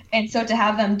 And so to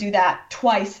have them do that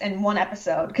twice in one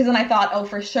episode, because then I thought, oh,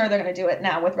 for sure they're going to do it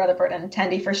now with Rutherford and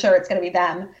Tendi. For sure it's going to be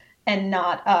them and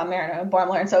not Mariner and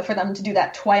Boimler. And so for them to do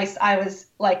that twice, I was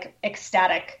like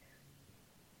ecstatic.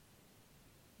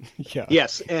 Yeah.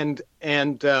 Yes, and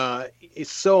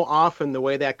it's so often the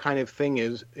way that kind of thing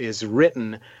is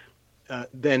written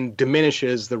then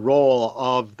diminishes the role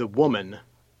of the woman,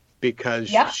 because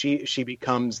she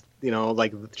becomes,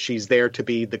 like, she's there to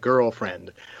be the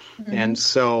girlfriend. Mm-hmm. And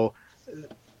so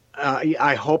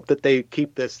I hope that they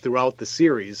keep this throughout the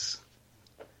series,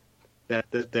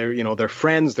 that they're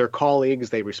friends, they're colleagues,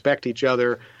 they respect each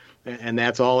other, and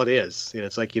that's all it is.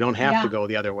 It's like you don't have to go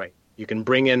the other way. You can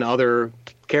bring in other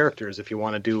characters if you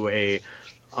want to do a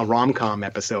rom-com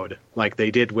episode like they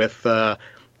did with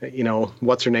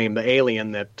what's her name, the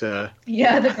alien that the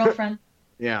girlfriend.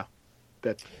 Yeah,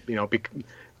 that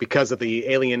because of the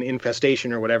alien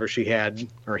infestation or whatever she had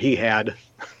or he had.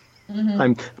 Mm-hmm.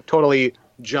 I'm totally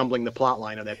jumbling the plot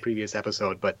line of that previous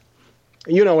episode, but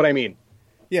you know what I mean.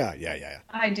 Yeah.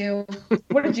 I do.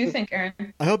 What did you think, Aaron?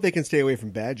 I hope they can stay away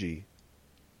from Badgie.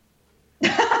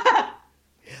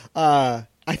 I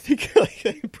think,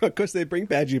 of course, they bring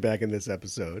Badgie back in this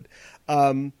episode.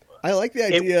 I like the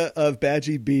idea of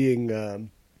Badgie being, I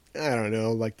don't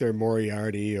know, like their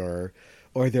Moriarty or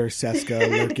their Seska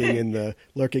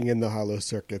lurking in the hollow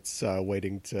circuits,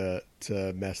 waiting to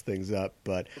mess things up.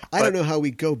 But I don't know how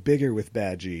we go bigger with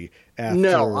Badgie. After,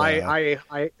 no,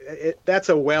 that's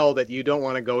a well that you don't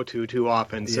want to go to too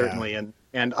often, certainly,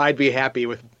 and I'd be happy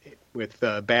with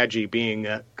Badgie being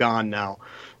gone now.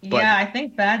 But, I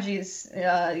think Badgie's,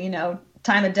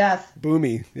 time of death.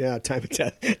 Boomy,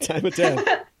 time of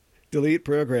death. Delete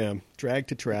program, drag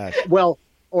to trash. Well,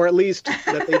 or at least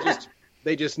that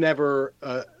they just never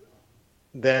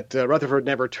that Rutherford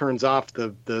never turns off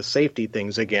the safety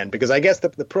things again, because I guess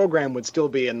the program would still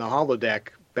be in the holodeck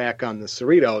back on the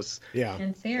Cerritos. Yeah,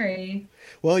 in theory.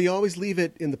 Well, you always leave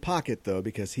it in the pocket though,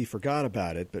 because he forgot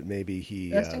about it, but maybe he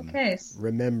just in case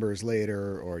remembers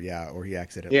later, or he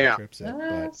accidentally trips it.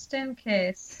 Just in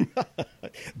case.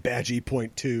 Badgie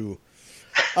point 2.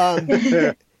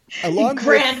 Along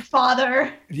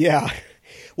grandfather.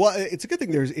 Well, it's a good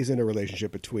thing there isn't a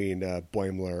relationship between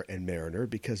Boimler and Mariner,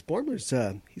 because Boimler's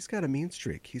he's got a mean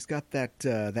streak. He's got that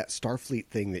Starfleet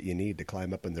thing that you need to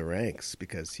climb up in the ranks,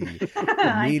 because he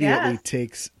immediately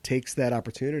takes that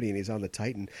opportunity, and he's on the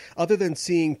Titan. Other than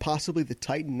seeing possibly the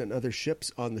Titan and other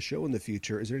ships on the show in the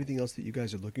future, is there anything else that you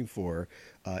guys are looking for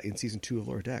in season 2 of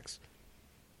Lower Decks?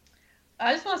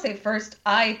 I just want to say first,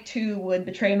 I too would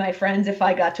betray my friends if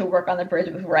I got to work on the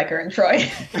bridge with Riker and Troy.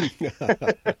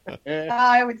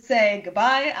 I would say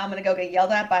goodbye. I'm going to go get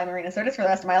yelled at by Marina Sirtis for the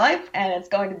rest of my life, and it's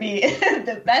going to be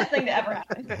the best thing to ever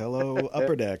happen. Hello,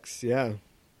 Upper Decks. Yeah.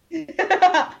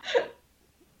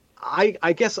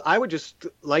 I guess I would just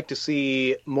like to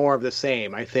see more of the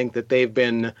same. I think that they've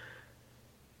been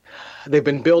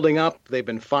building up. They've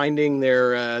been finding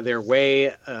their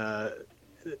way.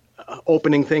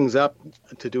 Opening things up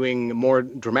to doing more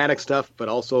dramatic stuff, but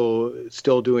also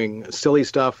still doing silly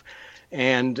stuff.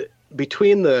 And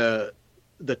between the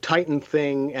Titan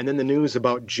thing and then the news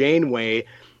about Janeway,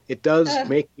 it does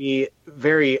make me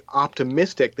very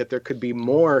optimistic that there could be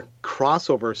more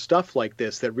crossover stuff like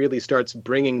this that really starts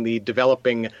bringing the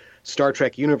developing Star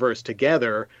Trek universe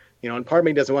together. And part of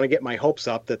me doesn't want to get my hopes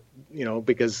up that,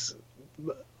 because,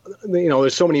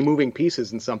 there's so many moving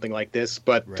pieces in something like this,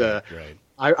 but right.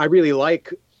 I really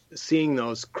like seeing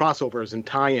those crossovers and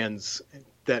tie-ins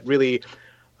that really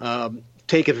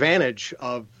take advantage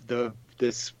of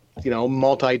this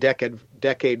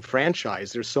multi-decade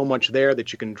franchise. There's so much there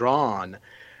that you can draw on.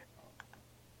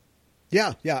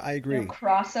 Yeah, I agree. A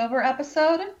crossover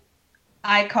episode,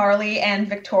 iCarly and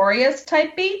Victorious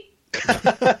type beat.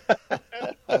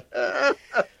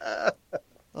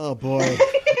 Oh boy,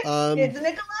 it's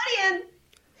Nickelodeon.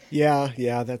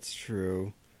 Yeah, that's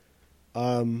true.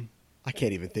 I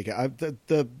can't even think of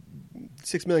the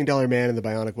 $6 Million Man and the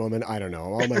Bionic Woman. I don't know.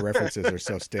 All my references are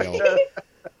so stale.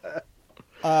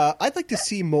 I'd like to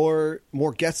see more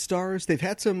guest stars. They've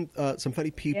had some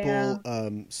funny people,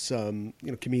 some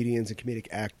comedians and comedic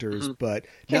actors, but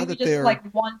now that they're like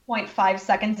 1.5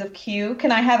 seconds of Q.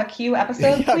 Can I have a Q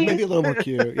episode, please? Maybe a little more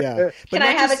Q. Yeah. Can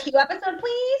I have a Q episode,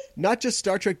 please? Not just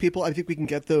Star Trek people. I think we can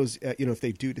get those. If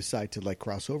they do decide to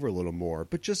cross over a little more,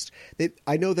 but just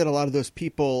I know that a lot of those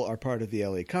people are part of the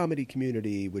LA comedy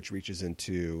community, which reaches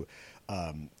into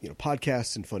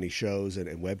podcasts and funny shows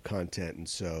and web content, and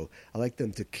so I like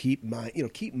them to keep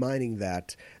mining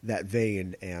that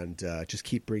vein and just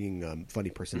keep bringing funny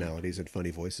personalities and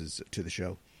funny voices to the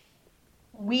show.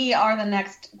 We are the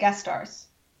next guest stars.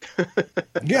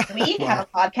 Yeah, we have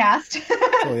a podcast.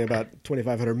 It's only about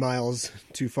 2,500 miles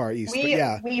too far east.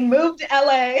 We moved to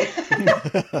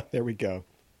LA. There we go.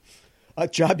 A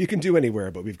job you can do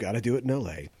anywhere, but we've got to do it in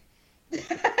LA.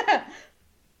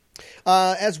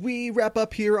 As we wrap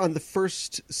up here on the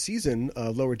first season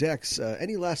of Lower Decks,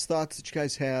 any last thoughts that you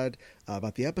guys had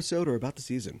about the episode or about the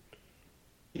season?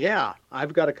 Yeah,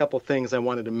 I've got a couple things I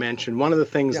wanted to mention. One of the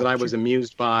things that I was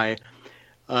amused by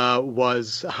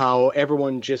was how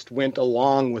everyone just went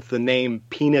along with the name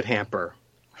Peanut Hamper.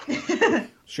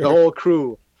 Sure. The whole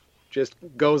crew just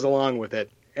goes along with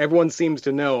it. everyone seems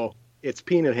to know it's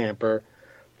Peanut Hamper.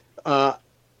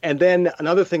 And then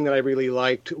another thing that I really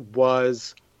liked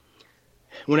was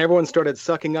when everyone started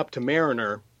sucking up to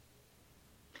Mariner,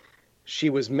 she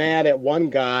was mad at one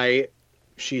guy.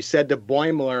 She said to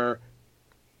Boimler,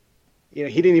 you know,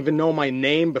 he didn't even know my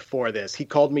name before this. He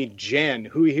called me Jen.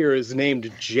 Who here is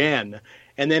named Jen?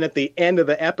 And then at the end of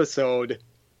the episode,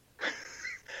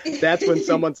 that's when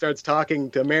someone starts talking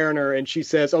to Mariner, and she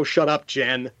says, "Oh, shut up,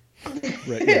 Jen."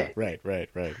 Right. Yeah. Right.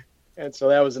 And so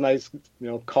that was a nice,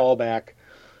 callback.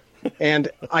 And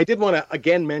I did want to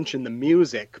again mention the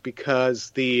music,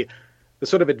 because the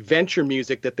sort of adventure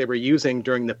music that they were using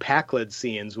during the Pakled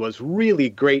scenes was really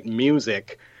great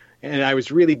music, and I was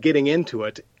really getting into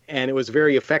it, and it was a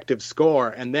very effective score.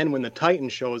 And then when the Titan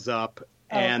shows up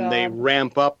and they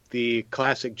ramp up the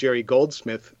classic Jerry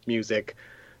Goldsmith music,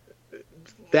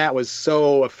 that was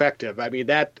so effective. I mean,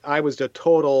 I was a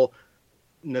total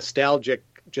nostalgic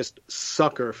just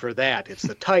sucker for that. It's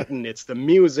the Titan, it's the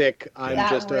music. I'm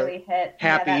that just really a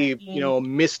happy,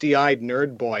 misty-eyed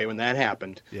nerd boy when that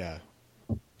happened. Yeah.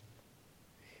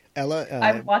 Ella,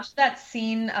 I watched that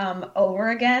scene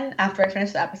over again after I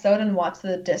finished the episode and watched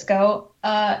the disco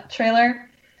trailer.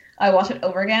 I watched it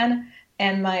over again,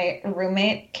 and my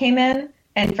roommate came in,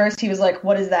 and first he was like,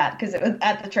 "What is that?" Because it was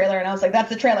at the trailer, and I was like, "That's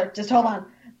the trailer. Just hold on."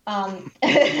 And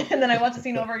then I watched the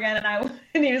scene over again,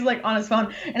 and he was like on his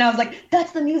phone, and I was like,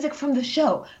 "That's the music from the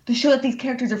show that these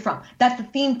characters are from. That's the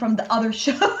theme from the other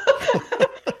show."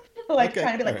 Like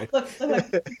trying to be like, look.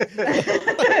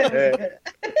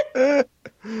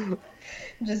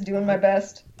 Just doing my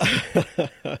best.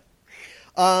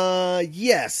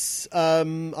 Yes,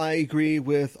 I agree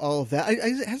with all of that.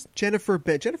 Has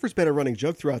Jennifer's been a running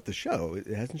joke throughout the show,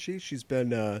 hasn't she? She's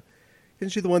been, isn't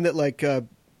she the one that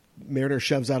Mariner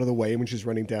shoves out of the way when she's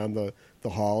running down the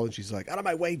hall, and she's like, "Out of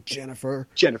my way, Jennifer."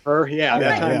 Jennifer,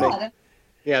 yeah.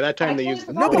 That time they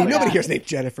used nobody here's named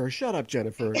Jennifer. Shut up,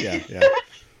 Jennifer. Yeah.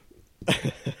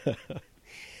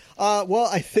 Well,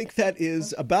 I think that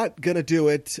is about going to do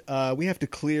it. We have to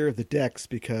clear the decks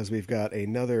because we've got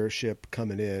another ship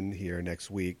coming in here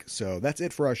next week. So that's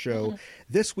it for our show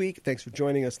this week. Thanks for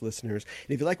joining us, listeners.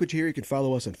 And if you like what you hear, you can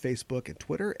follow us on Facebook and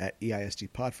Twitter at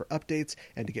EISDpod for updates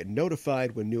and to get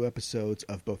notified when new episodes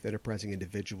of both Enterprising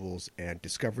Individuals and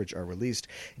Discoverage are released.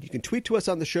 And you can tweet to us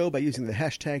on the show by using the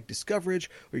hashtag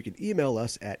Discoverage, or you can email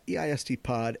us at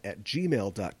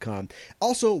eistpod@gmail.com.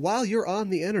 Also, while you're on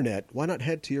the internet, why not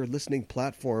head to your listening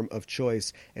platform of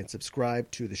choice and subscribe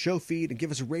to the show feed and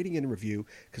give us a rating and review,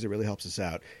 because it really helps us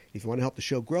out. If you want to help the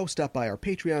show grow, stop by our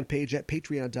Patreon page at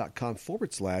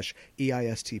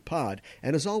patreon.com/EISTpod.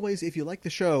 And as always, if you like the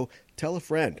show, tell a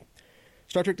friend.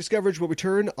 Star Trek Discoverage will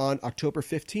return on October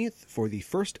 15th for the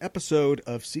first episode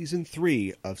of Season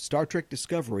 3 of Star Trek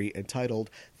Discovery, entitled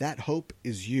That Hope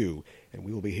Is You, and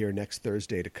we will be here next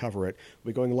Thursday to cover it.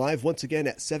 We'll be going live once again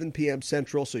at 7 p.m.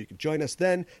 Central, so you can join us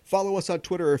then. Follow us on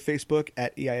Twitter or Facebook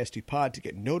at EISTpod to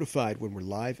get notified when we're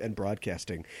live and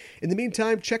broadcasting. In the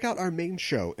meantime, check out our main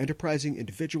show, Enterprising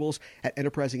Individuals, at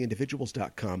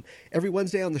enterprisingindividuals.com. Every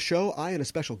Wednesday on the show, I and a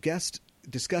special guest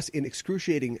discuss in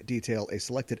excruciating detail a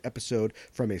selected episode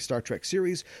from a Star Trek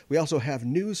series. We also have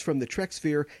news from the Trek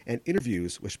sphere and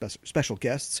interviews with special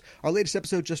guests. Our latest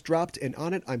episode just dropped, and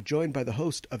on it I'm joined by the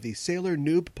host of the Sailor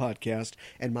Noob podcast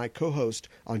and my co-host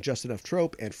on Just Enough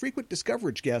Trope and frequent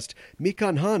Discoverage guest,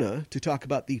 Mikan Hana, to talk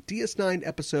about the DS9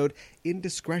 episode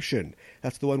Indiscretion.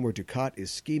 That's the one where Dukat is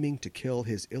scheming to kill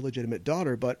his illegitimate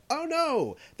daughter, but oh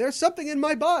no, there's something in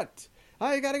my butt.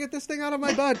 I gotta get this thing out of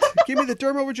my butt. Give me the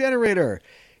dermal regenerator.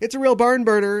 It's a real barn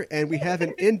burner, and we have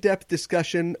an in-depth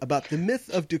discussion about the myth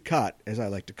of Dukat, as I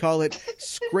like to call it,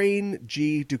 Scrane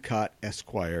G. Dukat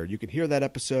Esquire. You can hear that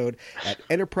episode at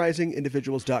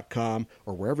enterprisingindividuals.com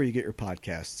or wherever you get your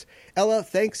podcasts. Ella,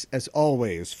 thanks as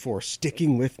always for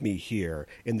sticking with me here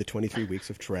in the 23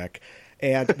 weeks of Trek.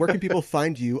 And where can people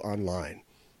find you online?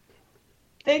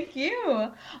 Thank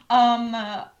you.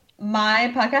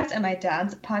 My podcast and my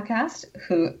dad's podcast,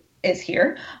 who is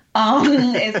here,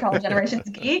 is called Generations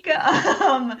Geek.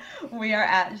 We are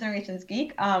at Generations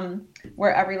Geek,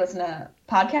 wherever you listen to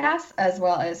podcasts, as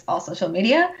well as all social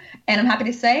media. And I'm happy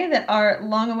to say that our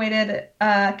long-awaited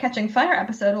Catching Fire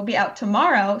episode will be out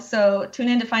tomorrow. So tune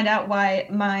in to find out why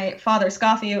my father,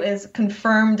 Scoffew, is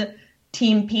confirmed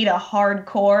Team PETA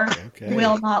hardcore. Okay.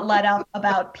 Will not let up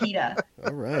about PETA.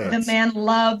 All right. The man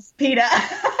loves PETA.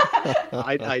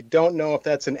 I don't know if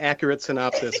that's an accurate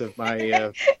synopsis of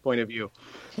my point of view.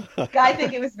 I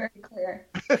think it was very clear.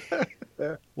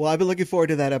 Well, I've been looking forward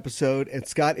to that episode. And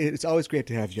Scott, it's always great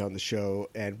to have you on the show.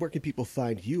 And where can people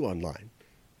find you online?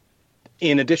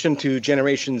 In addition to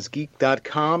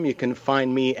generationsgeek.com, you can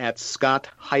find me at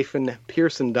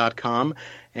scott-pearson.com,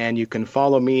 and you can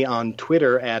follow me on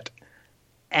Twitter at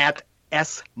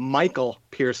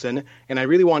 @smichaelpearson. And I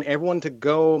really want everyone to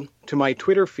go to my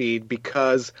Twitter feed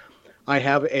because I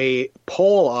have a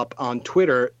poll up on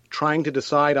Twitter trying to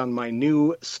decide on my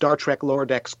new Star Trek Lower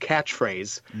Decks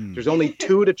catchphrase. There's only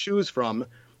two to choose from.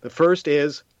 The first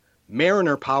is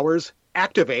Mariner powers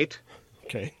activate.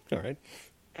 Okay, all right.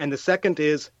 And the second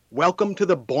is welcome to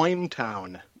the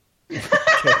Boimtown.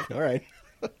 Okay, all right.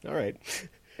 All right.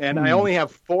 And I only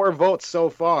have 4 votes so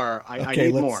far. I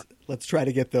need more. Let's try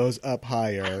to get those up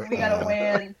higher. We gotta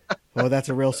win. Oh, that's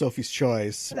a real Sophie's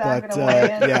choice. I'm But gonna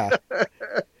win. yeah.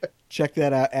 Check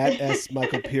that out at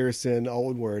 @SMichaelPearson, all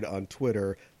one word, on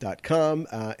Twitter.com.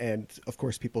 And, of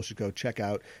course, people should go check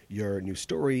out your new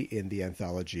story in the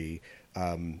anthology,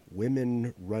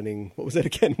 Women Running... What was it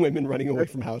again? Women Running Away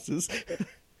from Houses?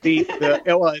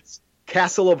 It's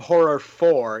Castle of Horror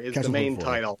 4 is Castle the main of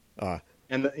Horror 4. title.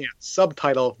 And the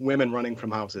subtitle, Women Running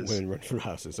from Houses. Women Running from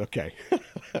Houses. Okay.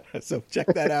 So check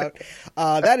that out.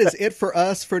 That is it for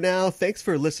us for now. Thanks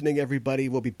for listening, everybody.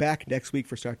 We'll be back next week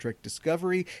for Star Trek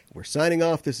Discovery. We're signing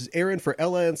off. This is Aaron for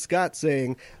Ella and Scott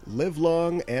saying, live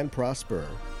long and prosper.